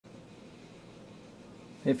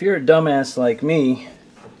If you're a dumbass like me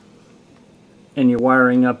and you're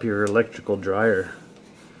wiring up your electrical dryer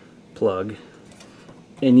plug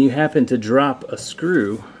and you happen to drop a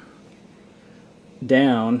screw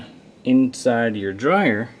down inside your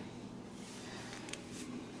dryer,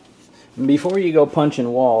 before you go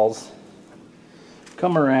punching walls,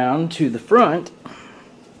 come around to the front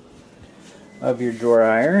of your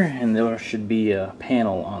dryer and there should be a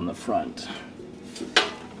panel on the front.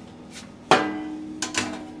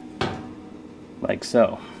 Like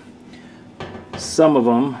so. Some of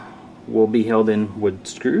them will be held in wood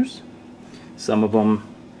screws. Some of them,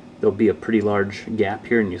 there'll be a pretty large gap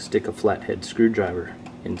here and you stick a flathead screwdriver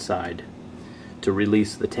inside to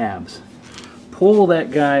release the tabs. Pull that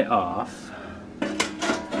guy off,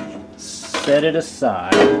 set it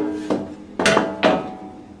aside,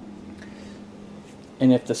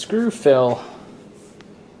 and if the screw fell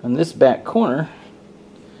on this back corner,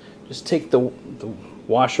 just take the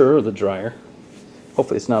washer or the dryer,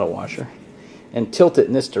 hopefully it's not a washer, and tilt it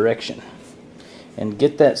in this direction and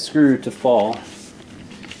get that screw to fall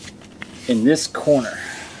in this corner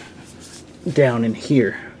down in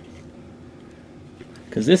here,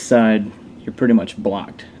 because this side you're pretty much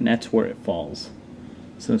blocked and that's where it falls.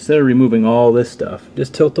 So instead of removing all this stuff,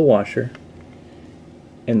 just tilt the washer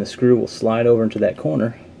and the screw will slide over into that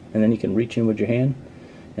corner, and then you can reach in with your hand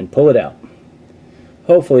and pull it out.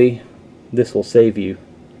 Hopefully this will save you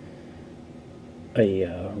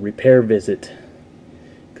a repair visit,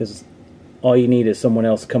 because all you need is someone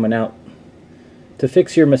else coming out to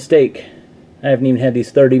fix your mistake. I haven't even had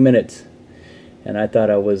these 30 minutes and I thought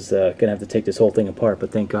I was gonna have to take this whole thing apart,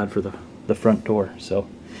 but thank God for the front door. So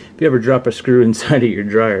if you ever drop a screw inside of your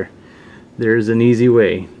dryer, there's an easy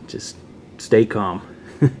way. Just stay calm.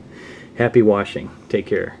 Happy washing. Take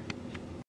care.